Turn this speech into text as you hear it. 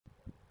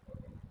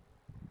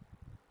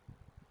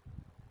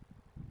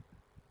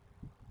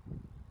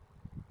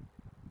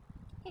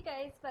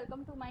Hey guys,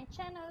 welcome to my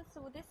channel.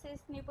 So this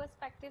is New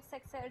Perspectives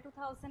Excel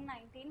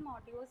 2019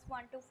 modules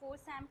 1 to 4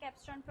 SAM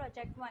Capstone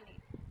Project 1A.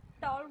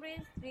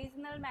 Tallridge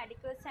Regional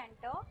Medical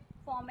Center,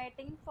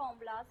 formatting,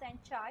 formulas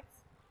and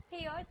charts.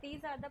 Here these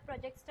are the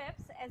project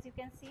steps. As you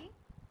can see,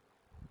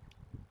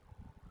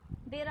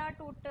 there are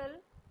total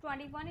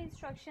 21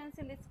 instructions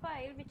in this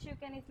file which you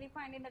can easily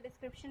find in the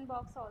description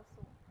box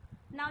also.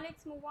 Now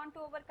let's move on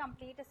to our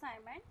complete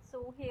assignment.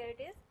 So here it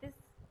is. This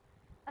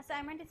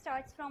assignment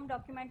starts from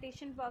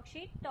documentation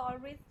worksheet,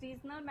 Tallridge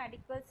Regional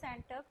Medical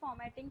Center,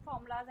 formatting,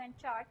 formulas and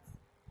charts.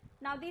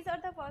 Now these are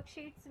the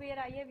worksheets where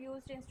I have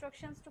used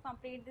instructions to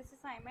complete this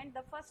assignment.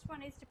 The first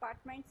one is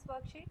departments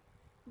worksheet,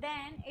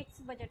 then it's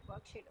budget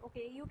worksheet.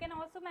 Okay, you can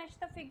also match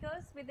the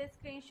figures with the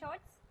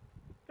screenshots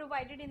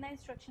provided in the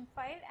instruction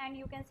file, and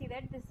you can see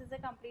that this is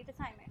a complete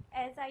assignment.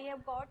 As I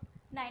have got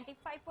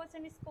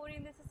 95% score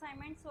in this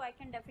assignment, so I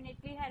can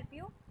definitely help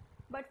you.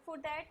 But for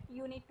that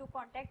you need to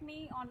contact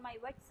me on my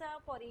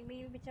WhatsApp or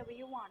email, whichever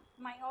you want.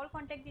 My all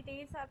contact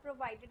details are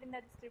provided in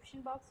the description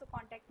box, so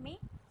contact me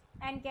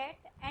and get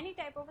any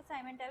type of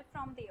assignment help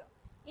from there.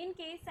 In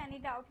case any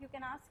doubt, you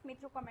can ask me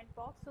through comment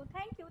box. So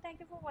thank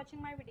you for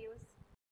watching my videos.